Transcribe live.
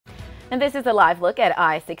And this is a live look at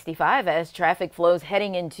I-65 as traffic flows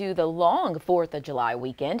heading into the long 4th of July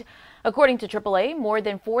weekend. According to AAA, more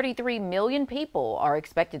than 43 million people are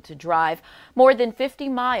expected to drive more than 50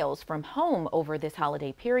 miles from home over this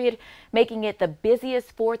holiday period, making it the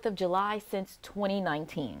busiest 4th of July since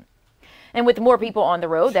 2019. And with more people on the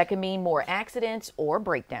road, that can mean more accidents or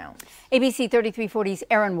breakdowns. ABC 3340's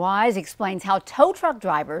Aaron Wise explains how tow truck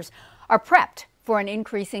drivers are prepped for an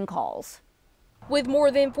increase in calls. With more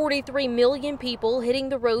than 43 million people hitting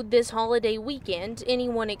the road this holiday weekend,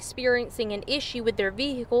 anyone experiencing an issue with their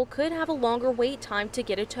vehicle could have a longer wait time to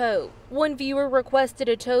get a tow. One viewer requested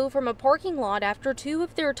a tow from a parking lot after 2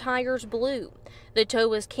 of their tires blew. The tow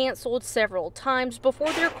was canceled several times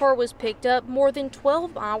before their car was picked up more than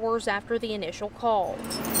 12 hours after the initial call.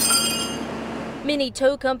 Many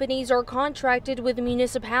tow companies are contracted with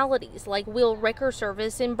municipalities like Wheel Wrecker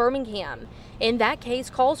Service in Birmingham. In that case,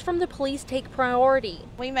 calls from the police take priority.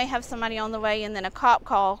 We may have somebody on the way and then a cop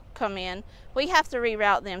call come in. We have to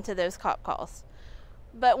reroute them to those cop calls.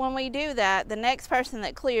 But when we do that, the next person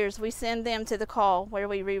that clears, we send them to the call where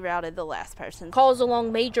we rerouted the last person. Calls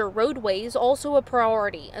along major roadways also a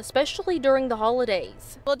priority, especially during the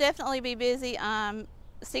holidays. We'll definitely be busy.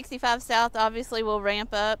 65 South obviously will ramp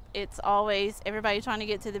up. It's always everybody trying to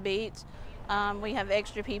get to the beach. We have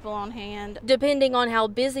extra people on hand. Depending on how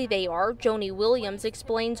busy they are, Joni Williams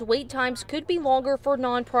explains wait times could be longer for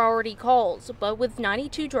non-priority calls, but with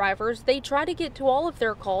 92 drivers, they try to get to all of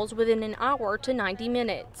their calls within an hour to 90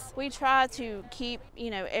 minutes. We try to keep,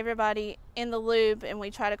 everybody in the loop, and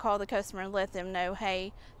we try to call the customer and let them know,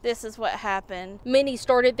 hey, this is what happened. Many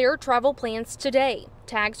started their travel plans today.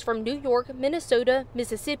 Tags from New York, Minnesota,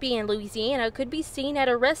 Mississippi, and Louisiana could be seen at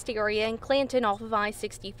a rest area in Clanton off of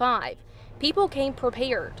I-65. People came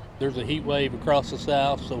prepared. There's a heat wave across the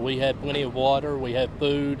south, so we had plenty of water, we have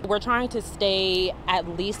food. We're trying to stay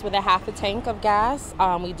at least with a half a tank of gas.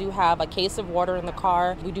 We do have a case of water in the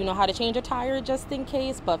car. We do know how to change a tire just in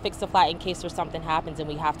case, but fix the flat in case there's something happens and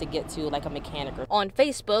we have to get to like a mechanic. On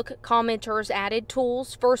Facebook, commenters added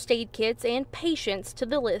tools, first aid kits, and patience to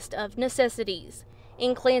the list of necessities.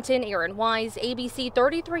 In Clanton, Aaron Wise, ABC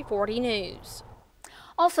 3340 News.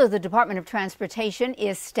 Also, the Department of Transportation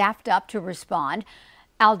is staffed up to respond.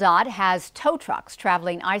 AlDOT has tow trucks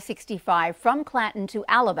traveling I-65 from Clanton to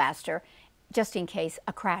Alabaster just in case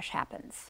a crash happens.